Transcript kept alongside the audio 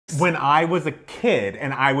When I was a kid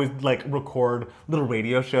and I would like record little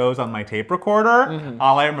radio shows on my tape recorder,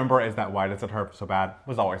 all I remember is that Why Does It Hurt So Bad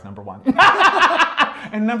was always #1.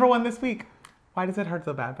 And #1 this week, Why Does It Hurt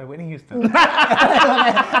So Bad by Whitney Houston.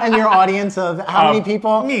 And your audience of how many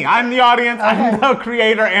people? Me, I'm the audience. I'm the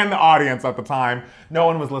creator and the audience at the time. No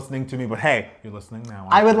one was listening to me, but hey, you're listening now.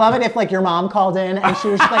 I would love it if like your mom called in and she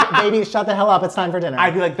was just like, baby, shut the hell up, it's time for dinner.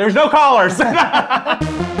 I'd be like, there's no callers.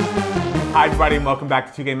 Hi everybody and welcome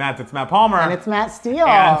back to 2K Mats. It's Matt Palmer. And it's Matt Steele.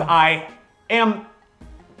 And I am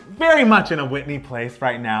very much in a Whitney place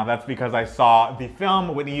right now. That's because I saw the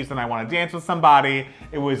film Whitney Houston, I Want to Dance with Somebody.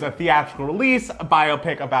 It was a theatrical release, a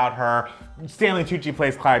biopic about her. Stanley Tucci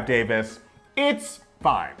plays Clive Davis. It's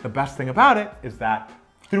fine. The best thing about it is that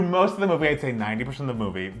through most of the movie, I'd say 90% of the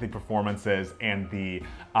movie, the performances and the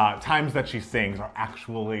times that she sings are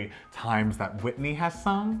actually times that Whitney has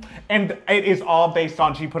sung. And it is all based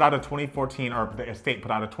on, she put out a 2014, or the estate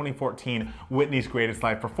put out a 2014 Whitney's Greatest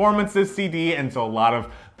Live Performances CD, and so a lot of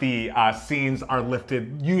the scenes are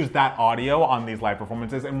lifted, use that audio on these live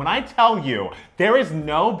performances. And when I tell you, there is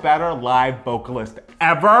no better live vocalist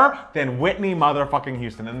ever than Whitney motherfucking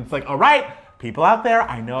Houston. And it's like, all right, people out there,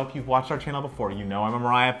 I know if you've watched our channel before, you know I'm a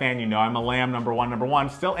Mariah fan, you know I'm a Lamb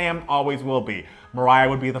 #1, still am, always will be. Mariah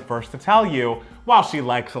would be the first to tell you, while she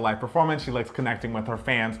likes a live performance, she likes connecting with her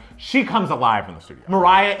fans, she comes alive in the studio.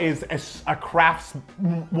 Mariah is a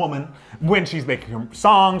craftswoman when she's making her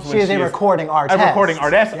songs. She is a recording artist. A recording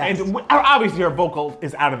artist, yes. And obviously her vocal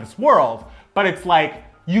is out of this world, but it's like,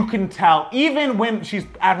 you can tell, even when she's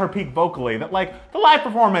at her peak vocally, that like the live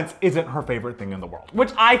performance isn't her favorite thing in the world,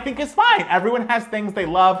 which I think is fine. Everyone has things they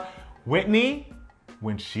love. Whitney,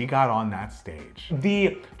 when she got on that stage,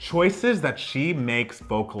 the choices that she makes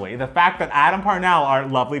vocally, the fact that Adam Parnell, our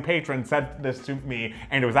lovely patron, said this to me,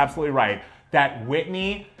 and it was absolutely right, that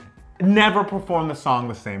Whitney never performed the song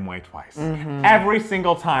the same way twice. Every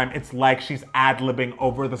single time, it's like she's ad-libbing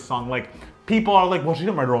over the song. Like, people are like, well, she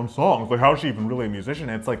didn't write her own songs. Like, how is she even really a musician?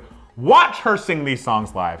 And it's like, watch her sing these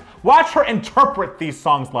songs live. Watch her interpret these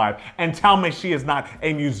songs live and tell me she is not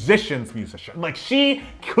a musician's musician. Like, she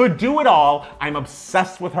could do it all. I'm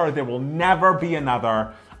obsessed with her. There will never be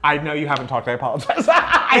another. I know you haven't talked, I apologize.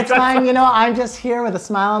 It's fine, you know, I'm just here with a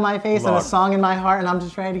smile on my face and a song in my heart, and I'm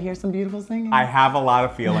just ready to hear some beautiful singing. I have a lot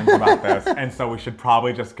of feelings about this, and so we should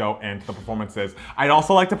probably just go into the performances. I'd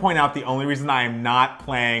also like to point out the only reason I am not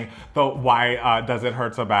playing the Why Does It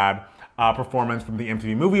Hurt So Bad performance from the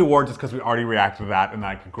MTV Movie Awards is because we already reacted to that in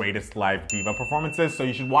like Greatest Live Diva Performances, so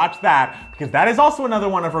you should watch that because that is also another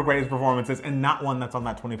one of her greatest performances and not one that's on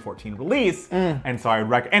that 2014 release. And so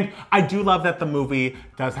and I do love that the movie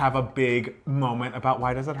does have a big moment about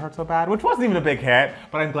Why Does It Hurt So Bad, which wasn't even a big hit,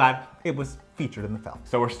 but I'm glad it was featured in the film.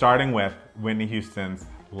 So we're starting with Whitney Houston's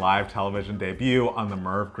live television debut on the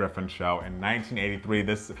Merv Griffin Show in 1983.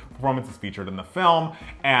 This performance is featured in the film,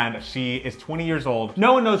 and she is 20 years old.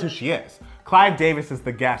 No one knows who she is. Clive Davis is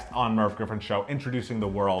the guest on Merv Griffin Show, introducing the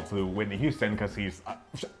world to Whitney Houston because he's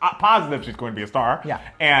positive she's going to be a star. Yeah.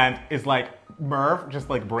 And is like, Merv, just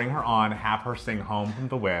like bring her on, have her sing Home from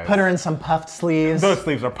the Wiz. Put her in some puffed sleeves. Those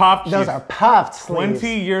sleeves are puffed. Those are puffed sleeves.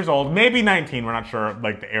 20 years old, maybe 19, we're not sure,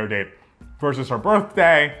 like the air date versus her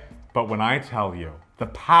birthday. But when I tell you, the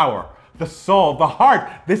power, the soul, the heart.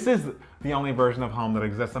 This is the only version of Home that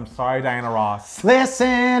exists. I'm sorry, Diana Ross.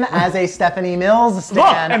 Listen, as a Stephanie Mills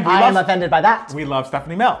stan, I am offended by that. We love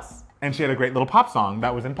Stephanie Mills. And she had a great little pop song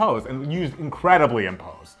that was in Pose and used incredibly in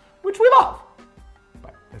Pose, which we love.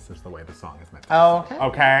 But this is the way the song is meant to be. Oh, okay.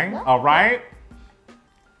 Okay, yeah. All right.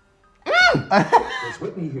 It's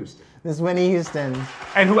Whitney Houston. This is Whitney Houston.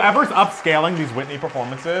 And whoever's upscaling these Whitney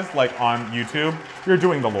performances, like on YouTube, you're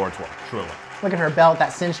doing the Lord's work, truly. Look at her belt,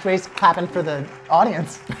 that cinched waist, clapping for the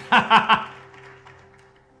audience.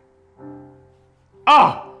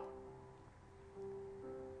 Oh!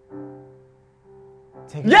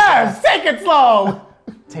 Take it yes! Take it slow!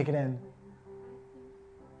 Take it in.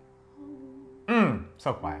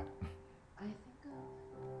 So quiet. I think of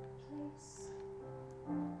a place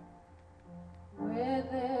where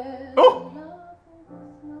there's Oh!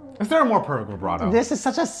 Is there a more perfect vibrato? This is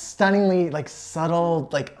such a stunningly, like, subtle,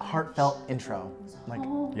 like, heartfelt intro. Like,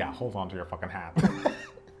 yeah, hold on to your fucking hat.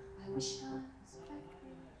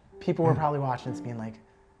 people were probably watching this being like,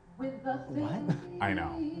 what? I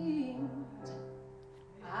know.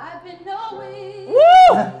 I've been knowing.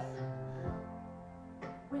 Woo!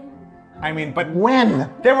 I mean, but when?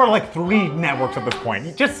 There were like 3 networks at this point.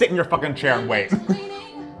 You just sit in your fucking chair and wait.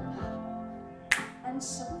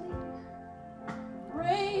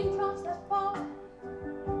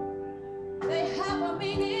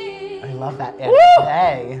 I love that.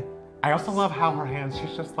 They. I also love how her hands,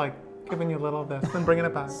 she's just like giving you a little of this, then bringing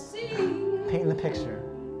it back. Painting the picture.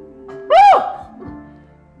 Woo!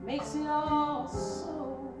 Makes it all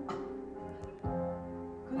so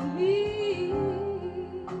clear.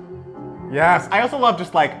 Yes, I also love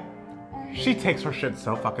just like, she takes her shit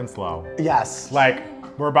so fucking slow. Yes. Like,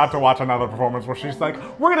 we're about to watch another performance where she's like,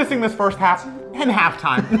 we're gonna sing this first half in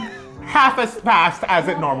halftime. Half as fast as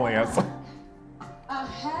it normally is. I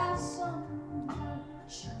have so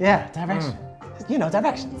much Yeah, direction. You know,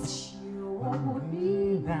 directions. you would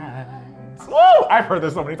be Nice. Woo! I've heard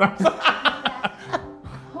this so many times.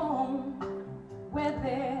 home where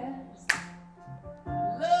there's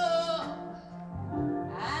love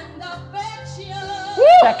and affection.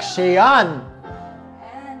 Section.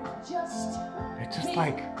 And just It's just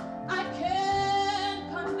like, I can't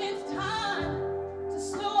convince time to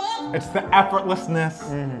slow up. it's the effortlessness,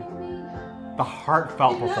 the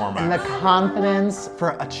heartfelt And the performance. confidence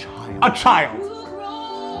for a child. A child. To grow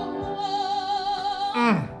up.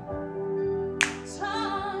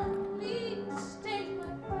 Time, please stay my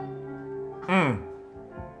friend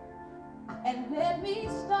and let me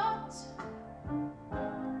start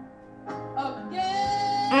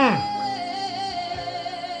again.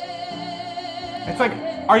 It's like,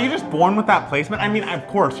 are you just born with that placement? I mean, of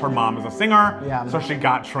course, her mom is a singer, Yeah. so she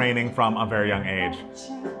got training from a very young age.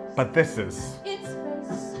 But this is, Its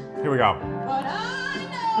face, here we go. but I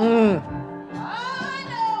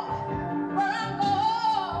know where I'm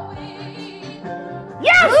going.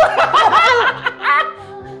 Yes!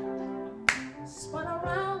 Spun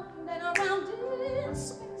around and around in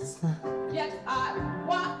space, yet I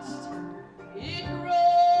watched it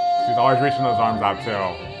grow. She's always reaching those arms out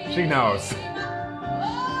too. She knows.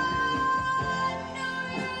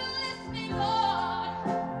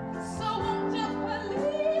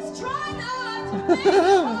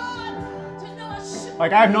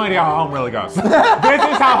 Like, I have no idea how home really goes. This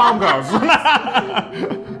is how home goes.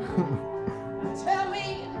 Tell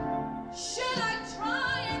me, should I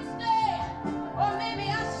try and stay, or maybe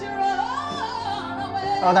I should run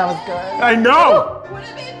away? Oh, that was good. I know! Would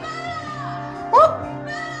it be better?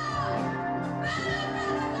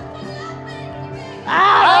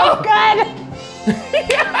 Ah, good.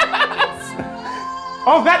 Yes!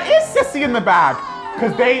 Oh, that is Sissy in the back.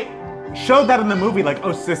 Because they showed that in the movie, like,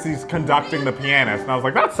 oh, Sissy's conducting the pianist. And I was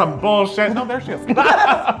like, that's some bullshit. No, there she is.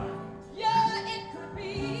 Yeah, it could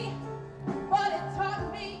be, but it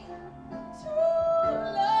taught me to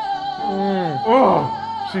love.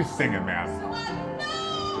 Oh, she's singing, man. So I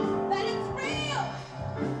know that it's real.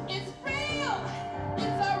 It's real.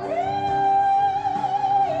 It's a real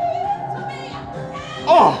to me.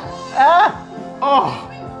 Oh, Ah. oh.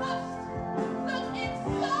 We must look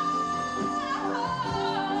inside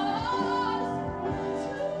to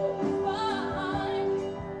find.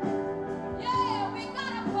 Yeah, we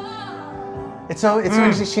gotta find. It's so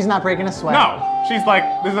when she's not breaking a sweat. No, she's like,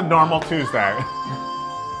 this is a normal Tuesday.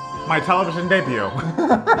 My television debut.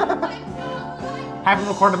 Haven't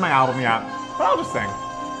recorded my album yet, but I'll just sing.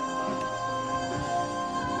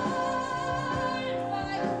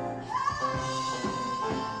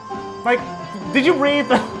 Like, did you breathe?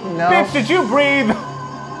 No. Bitch, did you breathe?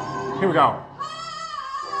 Here we go.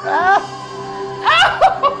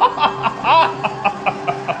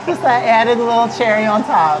 Just that added little cherry on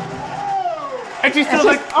top. And she's still It's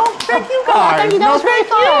like, just- oh, thank you guys. thank you, that was very thank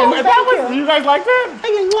fun. you. And that Thank was, you. you guys liked it?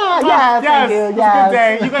 Thank you. Yeah, Oh, yes, thank you. It was Yes. a good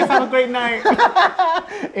day. You guys have a great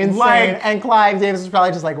night. Insane. Like- And Clive Davis was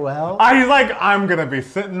probably just like, well. He's like, I'm gonna be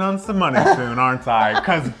sitting on some money soon, aren't I?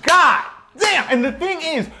 Cause God damn. And the thing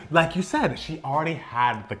is, like you said, she already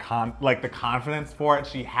had the confidence for it.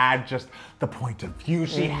 She had just the point of view.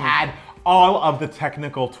 She had all of the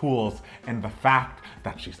technical tools, and the fact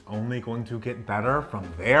that she's only going to get better from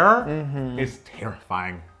there is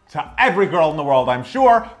terrifying to every girl in the world, I'm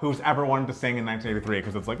sure, who's ever wanted to sing in 1983,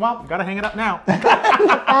 because it's like, well, you gotta hang it up now. The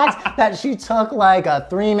fact that she took like a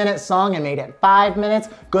 3-minute song and made it 5 minutes,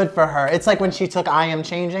 good for her. It's like when she took I Am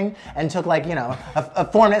Changing and took like, you know, a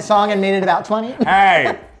 4-minute song and made it about 20.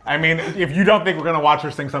 Hey, I mean, if you don't think we're gonna watch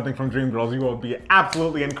her sing something from Dreamgirls, you will be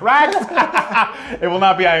absolutely incorrect. It will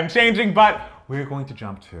not be I Am Changing, but we're going to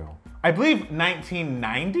jump to, I believe,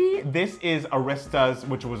 1990. This is Arista's,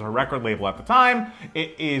 which was her record label at the time.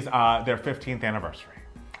 It is their 15th anniversary.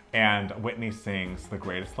 And Whitney sings The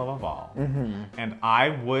Greatest Love of All. And I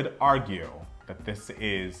would argue that this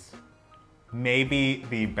is maybe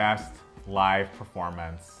the best live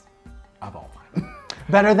performance of all time.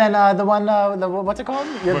 Better than the one, what's it called?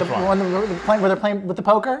 Which the one? where they're playing with the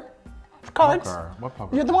poker cards. Poker. What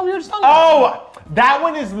poker? You're the one we were just talking about. Oh, that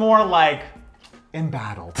one is more like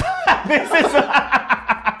embattled. This is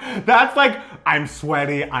That's like, I'm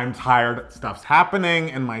sweaty, I'm tired, stuff's happening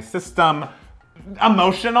in my system.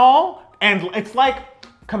 Emotional, and it's like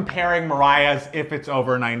comparing Mariah's If It's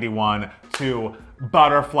Over 91 to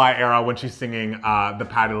Butterfly Era when she's singing the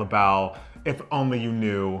Patti LaBelle, If Only You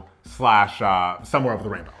Knew, / Somewhere Over the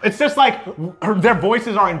Rainbow. It's just like, their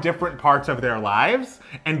voices are in different parts of their lives,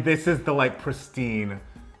 and this is the like pristine,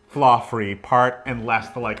 flaw-free part, and less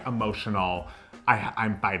the like emotional,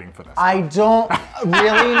 I'm fighting for this. I don't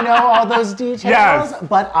really know all those details, Yes.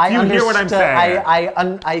 but I You understood. hear what I'm saying.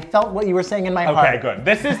 I felt what you were saying in my heart. Okay, good.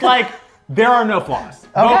 This is like, there are no flaws.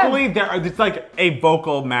 Okay. Vocally, it's like a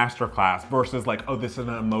vocal masterclass versus like, oh, this is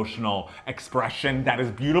an emotional expression that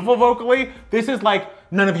is beautiful vocally. This is like,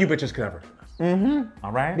 none of you bitches could ever do this. Mm-hmm.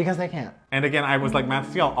 All right? Because they can't. And again, I was like, Matt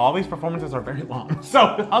Steele, all these performances are very long.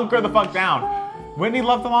 So hunker the fuck down. Whitney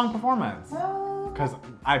loved the long performance. Because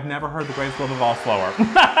I've never heard The Greatest Love of All slower.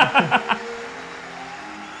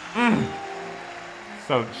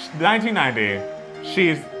 So 1990,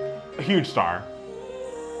 she's a huge star.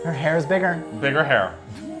 Her hair is bigger. Bigger hair.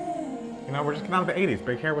 You know, we're just getting out of the 80s.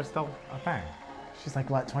 Big hair was still a thing. She's like,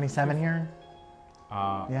 what, 27 here?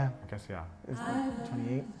 Yeah. I guess, yeah. Is that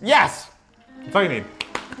 28? Yes! That's all you need.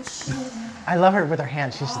 I love her with her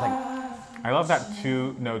hands. She's just like, I love that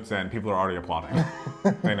 2 notes in, people are already applauding.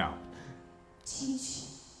 They know.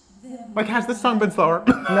 Like, has this song been slower?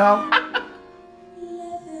 no.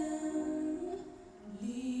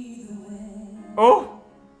 Oh!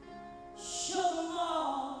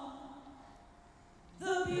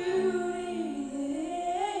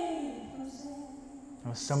 There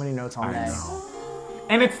was so many notes all I day. know.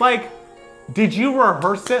 And it's like, did you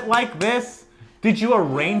rehearse it like this? Did you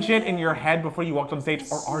arrange it in your head before you walked on stage?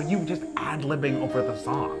 Or are you just ad-libbing over the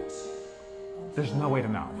song? There's no way to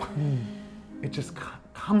know. It just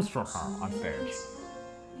comes from her on stage.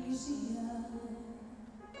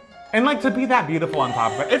 And like, to be that beautiful on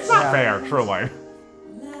top of it, it's not fair, truly.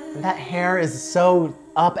 That hair is so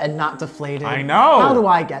up and not deflated. I know. How do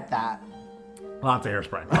I get that? Lots of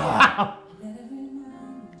hairspray.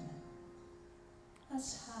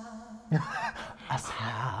 Us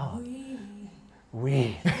how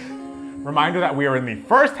we. Reminder that we are in the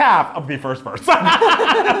first half of the first verse. So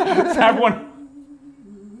everyone.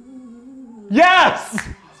 Yes!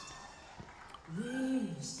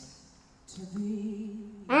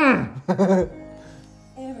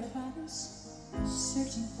 Everybody's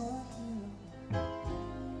searching for a hero.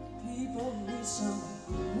 People need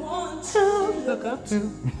someone to Look up to.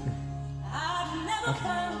 I've never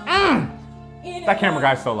found That camera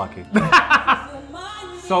guy's so lucky.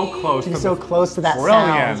 So close. She's to so the close to that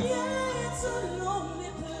brilliant. sound. It's a lonely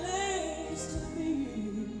place to be.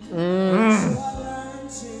 So I learned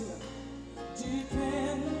to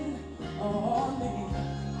depend on me.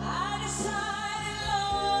 I decided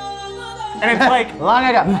long ago. And it's like, Long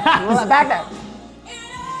ago. Back there.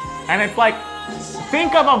 and it's like,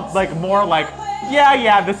 think of a like more like,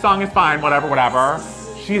 yeah, this song is fine, whatever.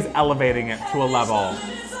 She's elevating it to a level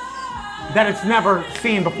that it's never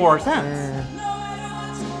seen before or since.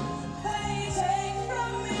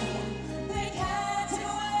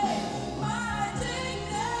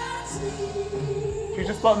 She's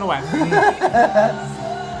just floating away.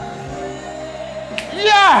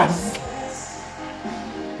 Yes!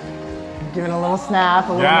 Giving a little snap,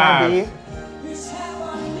 a little Yes. more beat.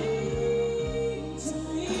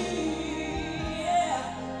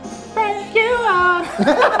 Thank you, Lord.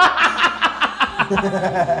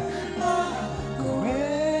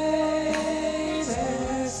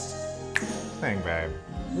 Sing, babe.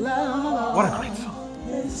 What a great song.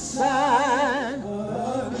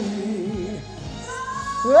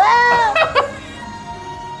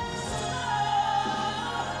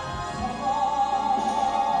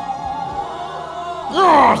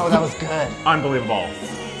 Oh, that was good. Unbelievable.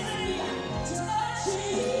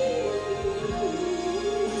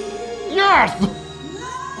 Yes!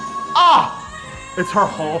 Ah! It's her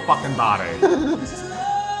whole fucking body.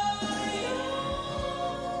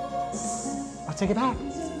 I'll take it back.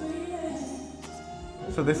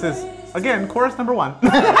 So this is, again, chorus number 1.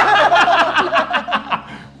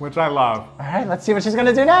 Which I love. All right, let's see what she's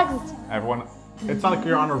gonna do next. Everyone, it's like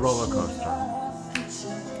you're on a roller coaster.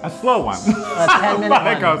 A slow one. A 10-minute But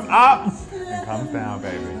one. it goes up and comes down,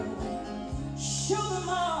 baby. Show them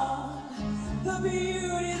all the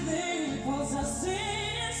beauty they possess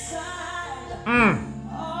inside.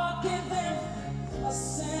 Or give them a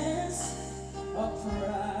sense of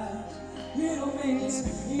pride. It'll make it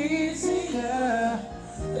easier.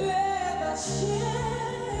 Let the share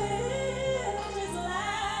his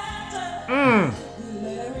laughter.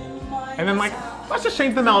 Let it remind And then like, Let's just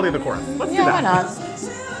change the melody of the chorus. Let's do Yeah, why that.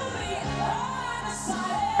 not?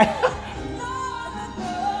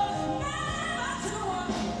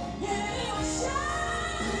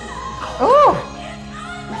 Ooh.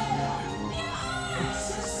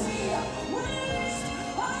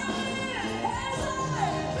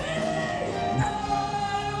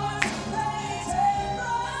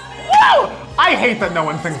 Woo! I hate that no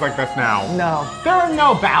one sings like this now. No. There are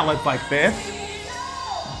no ballads like this.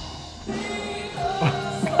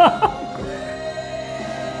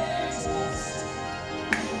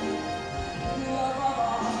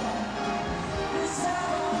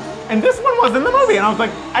 And this one was in the movie, and I was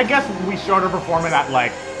like, I guess we showed her perform it at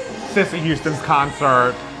like Sissy Houston's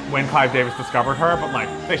concert when Clive Davis discovered her, but like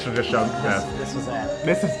they should have just showed this. This was it.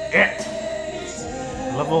 This is it.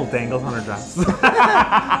 I love little dangles on her dress.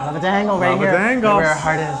 Love a dangle right Love a here. dangle. Where her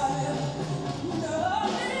heart is.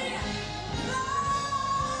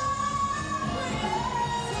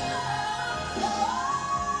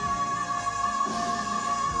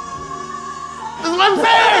 This is what I'm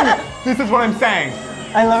saying! This is what I'm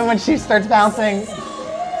saying. I love it when she starts bouncing.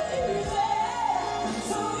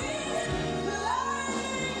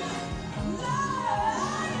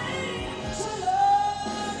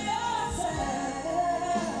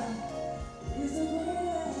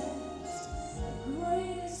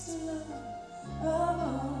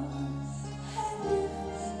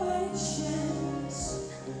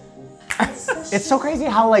 It's so crazy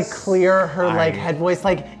how like clear her like head voice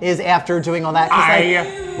like is after doing all that. 'Cause,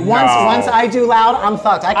 like, once I do loud, I'm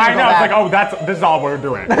fucked. I can't I go know, back. it's like, oh, this is all we're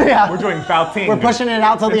doing. Yeah. We're doing Faltine. We're pushing it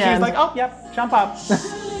out till And the end. she's like, oh, yep, jump up.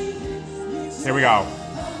 Here we go.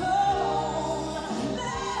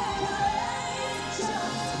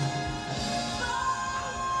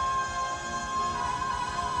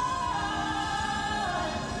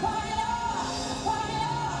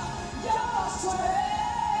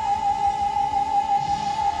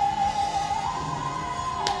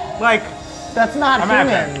 Like, That's not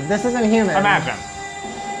Imagine. human. This isn't human. imagine.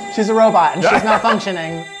 She's a robot and she's not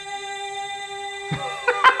functioning.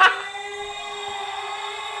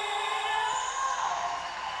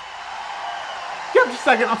 Yeah, just a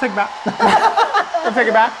second, I'll take it back. I'll take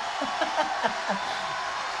it back.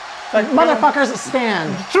 Like, motherfuckers,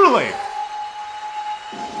 stand. Truly.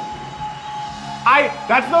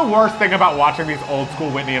 That's the worst thing about watching these old school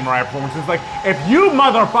Whitney and Mariah performances. Like, if you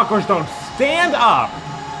motherfuckers don't stand up,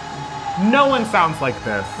 no one sounds like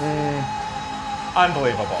this.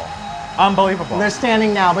 Unbelievable. Unbelievable. They're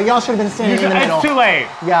standing now, but y'all should have been standing in the middle. It's too late.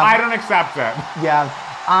 Yeah. I don't accept it. Yeah,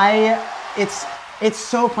 it's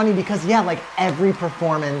so funny because yeah, like every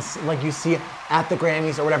performance, like you see at the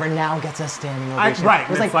Grammys or whatever, now gets a standing ovation. Right, It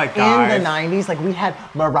was it's like, like, guys. in the '90s, like we had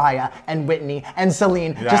Mariah and Whitney and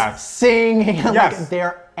Celine Yes. just singing Yes. like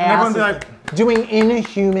their And everyone's asses, like- doing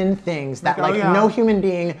inhuman things that Like, oh, like yeah. no human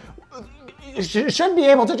being should be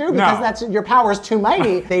able to do because No. that's your power is too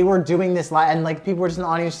mighty. They were doing this live, and like people were just in the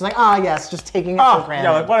audience, just like, ah, yes, just taking it for granted.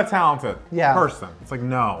 yeah, like what a talented Yeah. person. It's like,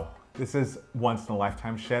 no, this is once in a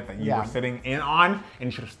lifetime shit that you Yeah. were sitting in on, and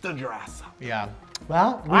you should have stood your ass up. Yeah.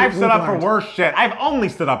 Well, I've stood we've up learned. for worse shit. I've only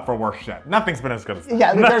stood up for worse shit. Nothing's been as good as that.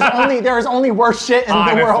 Yeah, there is only worse shit in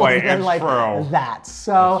the world Honestly, than it's like true. that.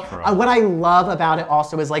 So It's true. what I love about it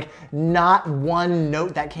also is like not one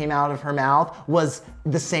note that came out of her mouth was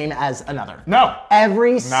the same as another. No.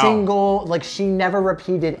 Every single, like she never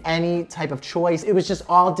repeated any type of choice. It was just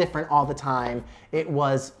all different all the time. It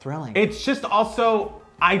was thrilling. It's just also,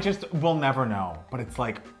 I just will never know. But it's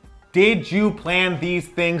like, did you plan these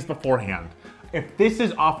things beforehand? If this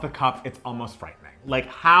is off the cuff, it's almost frightening. Like,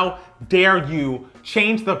 how dare you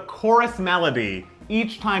change the chorus melody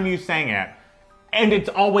each time you sang it, and it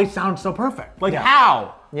always sounds so perfect. Like, Yeah.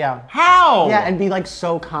 how? Yeah. How? Yeah, and be like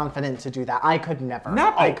so confident to do that. I could never.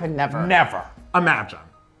 No. I could never. Never. Imagine.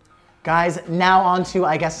 Guys, now on to,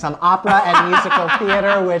 I guess, some opera and musical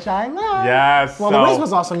theater, which I love. Yes, Well, so- The Wiz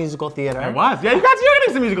was also musical theater. It was. Yeah, you're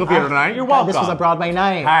getting some musical theater tonight. You're welcome. This was a Broadway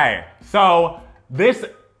night. Hey, so this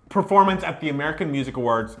performance at the American Music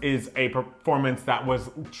Awards is a performance that was,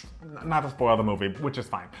 not to spoil the movie, which is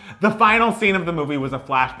fine. The final scene of the movie was a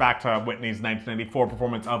flashback to Whitney's 1994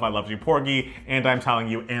 performance of I Love You, Porgy, and I'm Telling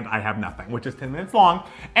You, and I Have Nothing, which is 10 minutes long,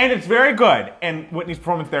 and it's very good, and Whitney's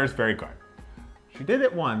performance there is very good. She did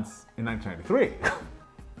it once in 1993.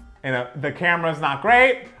 And the camera's not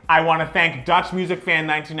great. I want to thank Dutch Music Fan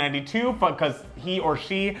 1992 because he or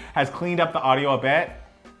she has cleaned up the audio a bit.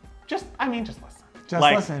 Just listen. Just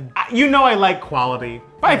like, listen. You know I like quality,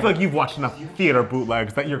 but I feel like you've watched enough theater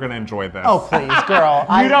bootlegs that you're gonna enjoy this. Oh, please, girl.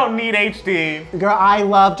 You don't need HD. Girl, I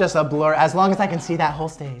love just a blur, as long as I can see that whole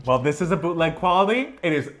stage. Well, this is a bootleg quality.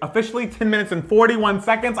 It is officially 10 minutes and 41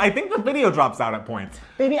 seconds. I think the video drops out at points.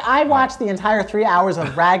 Baby, I watched the entire 3 hours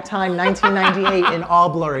of Ragtime 1998 in all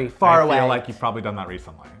blurry, far away. I feel like you've probably done that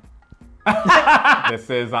recently. This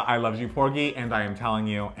is I Love You, Porgy, and I Am Telling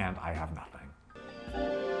You, and I Have Nothing.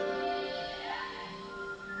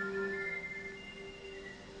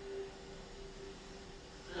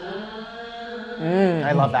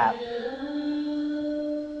 I love that.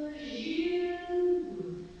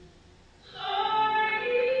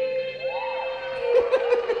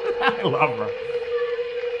 I love her.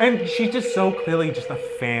 And she's just so clearly just a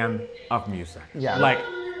fan of music. Yeah. Like,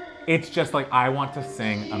 it's just like, I want to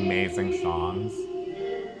sing amazing songs.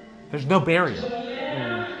 There's no barrier.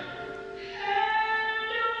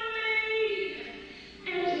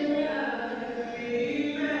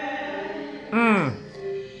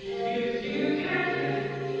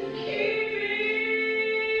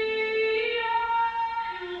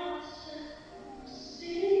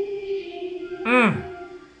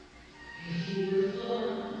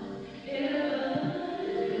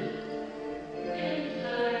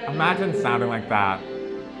 Imagine sounding like that,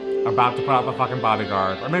 about to put out The fucking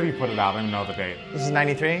Bodyguard, or maybe you put it out, I don't even know the date. This is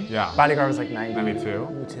 93? Yeah. Bodyguard was like 90.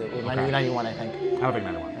 92? 91, I think. I don't think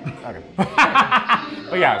 91. Okay.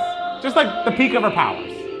 But yes, just like the peak of her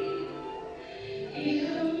powers.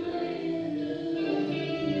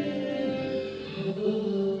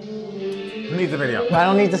 Who needs a video? I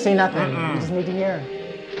don't need to see nothing. You just need to hear.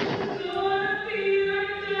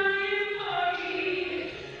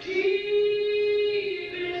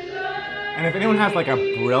 And if anyone has like a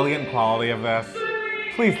brilliant quality of this,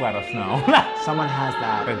 please let us know. Someone has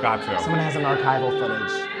that. They've got to. Someone has an archival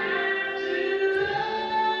footage.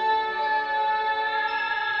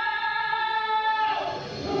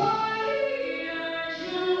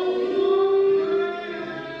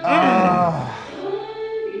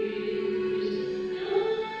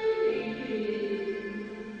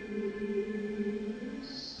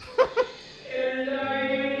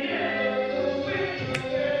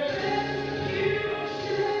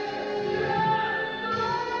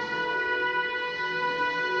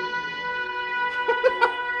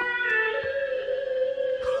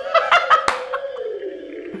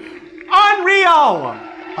 Unreal!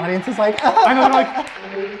 Audience is like, I know, they're like,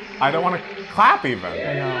 I don't want to clap even.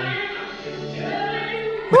 I know.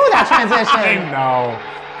 Ooh, that I transition! know.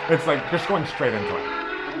 It's like, just going straight into it.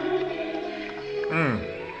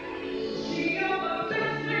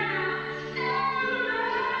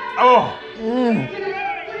 Oh!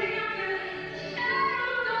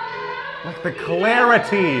 Like the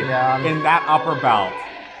clarity in that upper belt.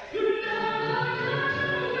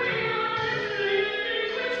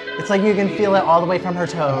 It's like you can feel it all the way from her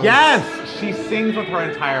toes. Yes! She sings with her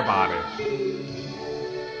entire body.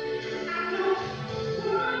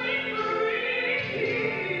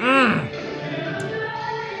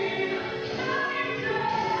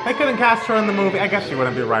 They couldn't cast her in the movie. I guess she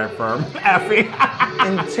wouldn't be right for Effie.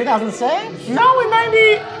 In 2006? No, in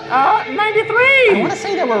 93! I want to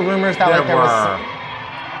say there were rumors that There there were. was.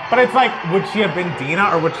 But it's like, would she have been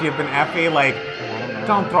Dina or would she have been Effie? Like,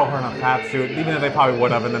 don't throw her in a fat suit, even though they probably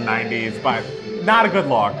would have in the 90s, but not a good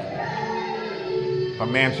look. But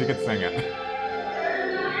man, she could sing it.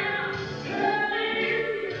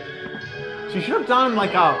 She should have done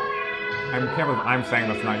like a, I can't believe I'm saying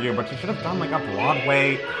this, not you, but she should have done like a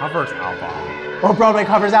Broadway covers album. Or Broadway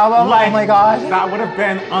covers album? Like, oh my gosh. That would have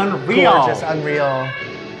been unreal. Gorgeous, unreal.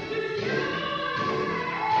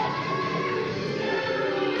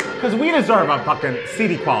 Because we deserve a fucking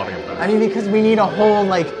CD quality of this. I mean, because we need a whole,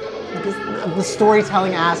 like, the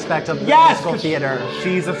storytelling aspect of musical theater.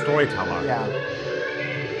 She's a storyteller. Yeah.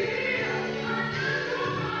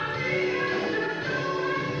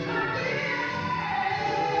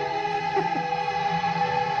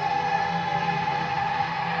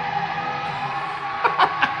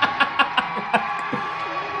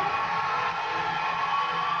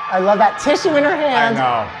 I love that tissue in her hand.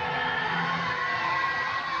 I know.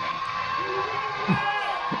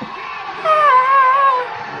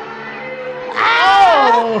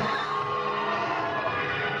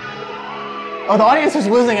 Oh, the audience is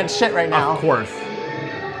losing its shit right now. Of course.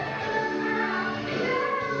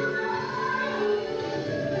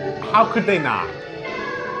 How could they not?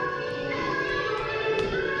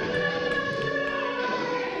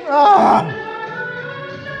 Ugh.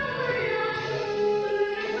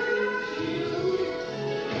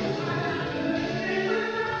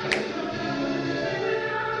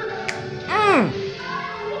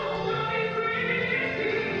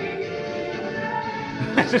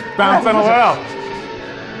 It's just bouncing a little.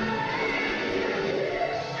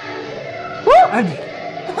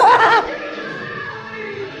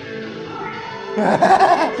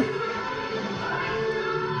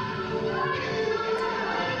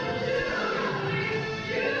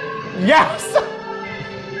 Yes!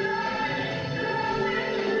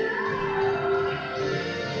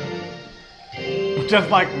 Just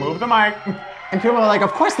like move the mic. And people are like,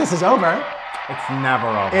 of course this is over. It's never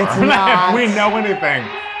over. It's not. If we know anything.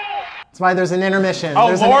 That's why there's an intermission. Oh,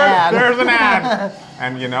 there's Lord, an ad. there's an ad.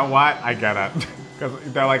 And you know what? I get it.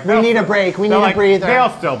 Because they're like, we need a break. We need a breather. They'll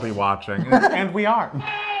still be watching. And we are.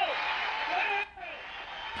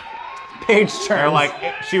 Page turns. They're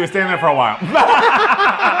like, she was standing there for a while.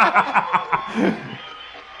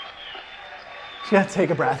 She had to take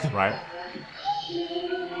a breath. Right?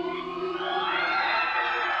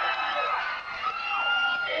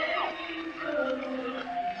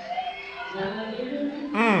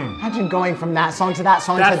 Imagine going from that song to that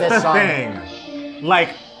song That's to this the song. thing. Like,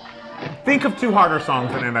 think of two harder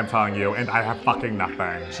songs than And I'm Telling You, and I have fucking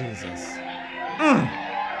nothing. Jesus.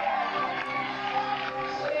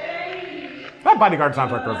 That Bodyguard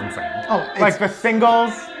soundtrack was insane. Oh, like the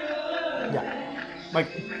singles. Yeah. Like,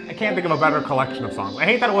 I can't think of a better collection of songs. I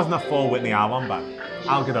hate that it wasn't a full Whitney album, but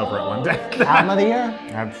I'll get over it one day. Album of the year?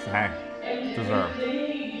 That's, hey, deserved.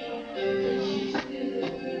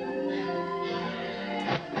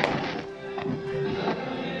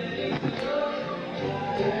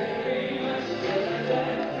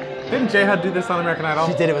 Didn't J-Hud do this on American Idol?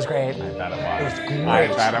 She did. It was great. I bet it was. It was great. I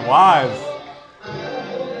bet it was.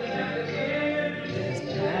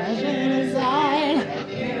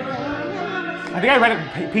 I think I read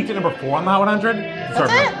it peaked at number 4 on the Hot 100. That's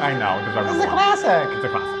it? I know. It deserves This is number a one. classic. It's a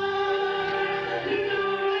classic.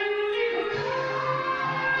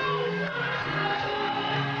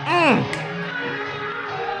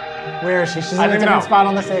 Where is she? She's I in a don't even different know. spot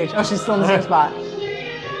on the stage. Oh, she's still in the same spot.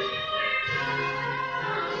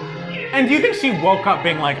 And do you think she woke up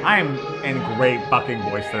being like, I am in great fucking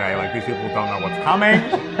voice today. Like, these people don't know what's coming.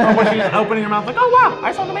 Or was she just opening her mouth like, oh wow,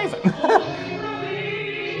 I sound amazing.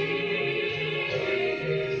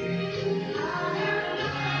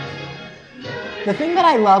 The thing that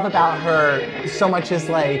I love about her so much is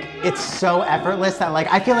like, it's so effortless that like,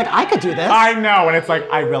 I feel like I could do this. I know, and it's like,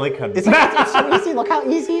 I really couldn't. It's like, it's so easy. Look how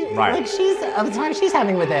easy, Right. like of the time she's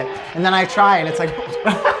having with it. And then I try and it's like,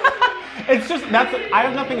 It's just, I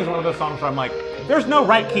Have Nothing is one of those songs where I'm like, there's no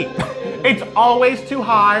right key. It's always too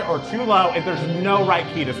high or too low, and there's no right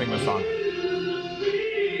key to sing this song.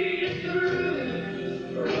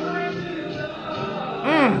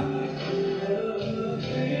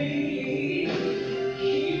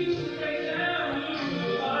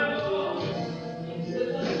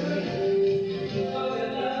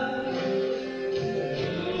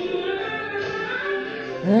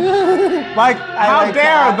 Like, how like dare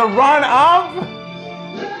that. the run of?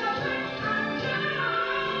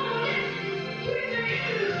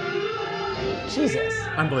 Jesus.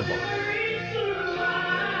 Unbelievable.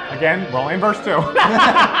 Again, we're only in verse 2.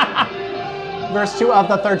 Verse 2 of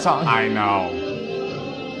the third song. I know.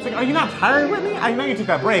 It's like, are you not tired, Whitney? I know you took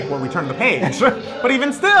that break where we turned the page, but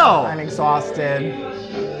even still. I'm exhausted.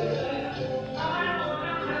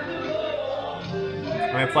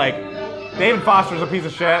 And it's like, David Foster's a piece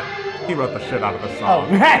of shit. He wrote the shit out of this song.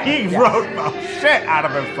 Oh, He yes. wrote the shit out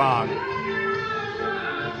of this song.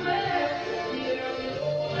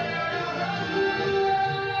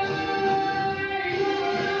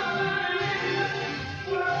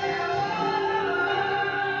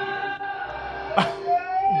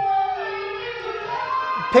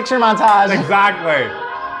 Picture montage. Exactly.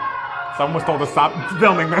 Someone was told to stop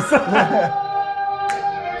filming this.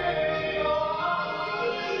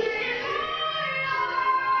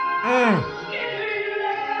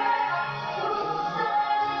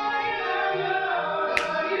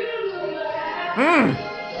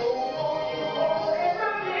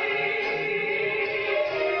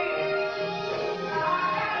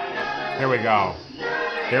 Here we go.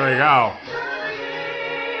 Here we go.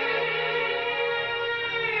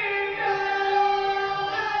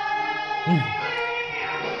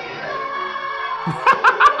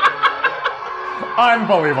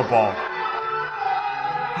 Unbelievable.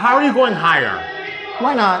 How are you going higher?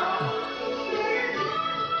 Why not?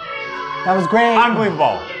 That was great.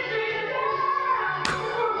 Unbelievable.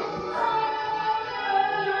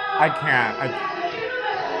 I can't.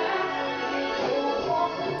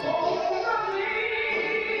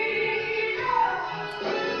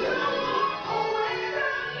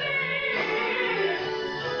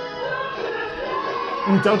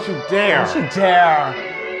 Don't you dare. Don't you dare.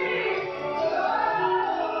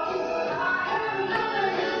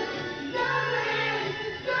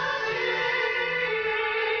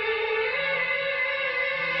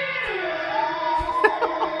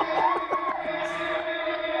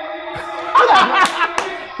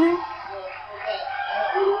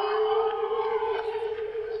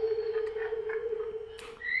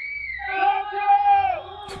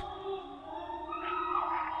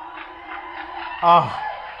 Oh.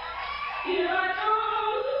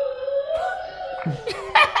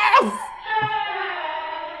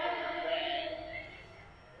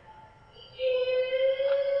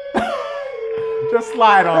 Just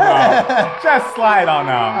slide on them. Just slide on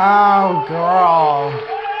them. Oh, girl.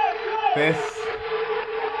 This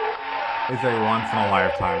is a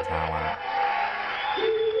once-in-a-lifetime talent.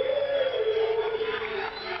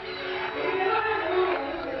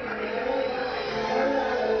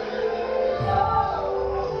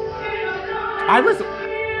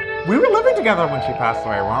 We were living together when she passed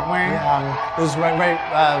away, weren't we? It was right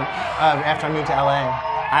after I moved to LA.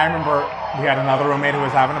 I remember we had another roommate who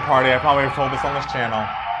was having a party. I probably have told this on this channel.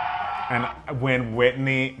 And when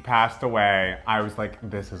Whitney passed away, I was like,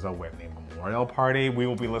 this is a Whitney memorial party. We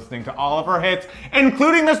will be listening to all of her hits,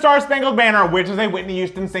 including the Star Spangled Banner, which is a Whitney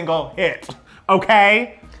Houston single hit,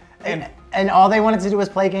 okay? And all they wanted to do was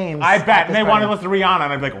play games. I bet, and they wanted to listen to Rihanna,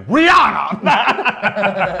 and I'd be like,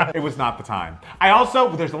 Rihanna! It was not the time. I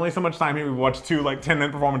also, there's only so much time here, we watched 2 like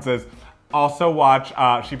 10-minute performances. Also watch,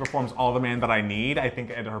 she performs All the Man That I Need, I think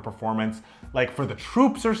at her performance, like for the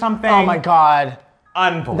troops or something. Oh my God.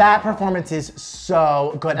 Unbelievable. That performance is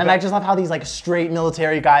so good. And I just love how these like straight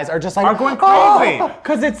military guys are just like, are going crazy.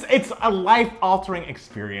 Because it's a life-altering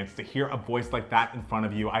experience to hear a voice like that in front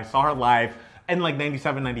of you. I saw her live in like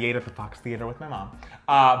 97, 98 at the Fox Theater with my mom.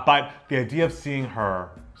 But the idea of seeing her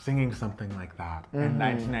singing something like that in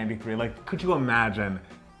 1993, like could you imagine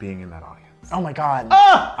being in that audience? Oh my God.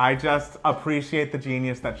 I just appreciate the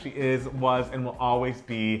genius that she is, was, and will always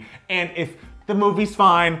be. And if the movie's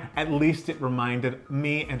fine, at least it reminded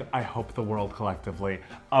me, and I hope the world collectively,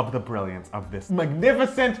 of the brilliance of this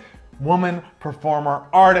magnificent woman, performer,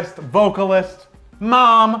 artist, vocalist,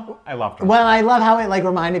 mom. I loved her. Well, I love how it like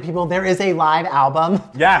reminded people there is a live album.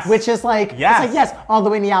 Yes. Which is like, yes. It's like, yes, all the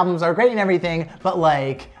Whitney albums are great and everything, but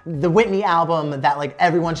like the Whitney album that like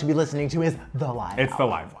everyone should be listening to is the live It's album.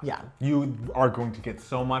 the live one. Yeah. You are going to get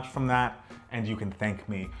so much from that, and you can thank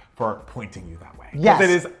me for pointing you that way. Yes.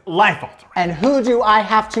 Because it is life-altering. And who do I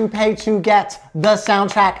have to pay to get the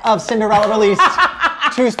soundtrack of Cinderella released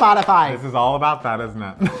to Spotify? This is all about that, isn't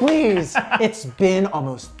it? Please. It's been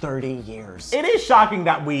almost 30 years. It is shocking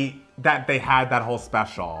that they had that whole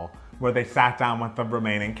special where they sat down with the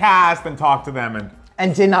remaining cast and talked to them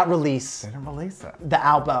And did not release they didn't release it. the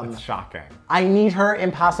album. It's shocking. I need her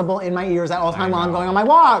impossible in my ears at all time while I'm going on my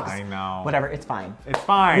walks. I know. Whatever, it's fine. It's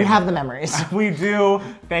fine. We have the memories. We do.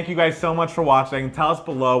 Thank you guys so much for watching. Tell us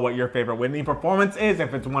below what your favorite Whitney performance is,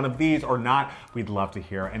 if it's one of these or not. We'd love to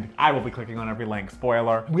hear, and I will be clicking on every link.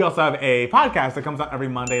 Spoiler. We also have a podcast that comes out every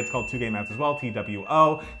Monday. It's called 2 Gay Mats as well,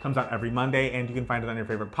 TWO. Comes out every Monday, and you can find it on your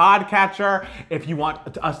favorite podcatcher. If you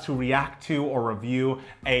want us to react to or review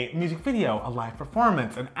a music video, a live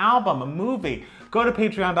performance, an album, a movie, go to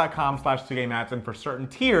patreon.com/2gaymats, and for certain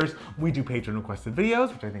tiers, we do patron requested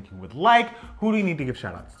videos, which I think you would like. Who do you need to give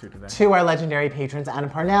shout outs to today? To our legendary patrons, Anna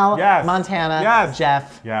Parnell, Yes. Montana, Yes.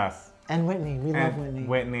 Jeff, Yes. and Whitney. We love And Whitney.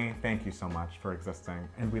 Whitney, thank you so much for existing,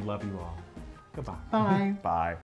 and we love you all. Goodbye. Bye. Bye.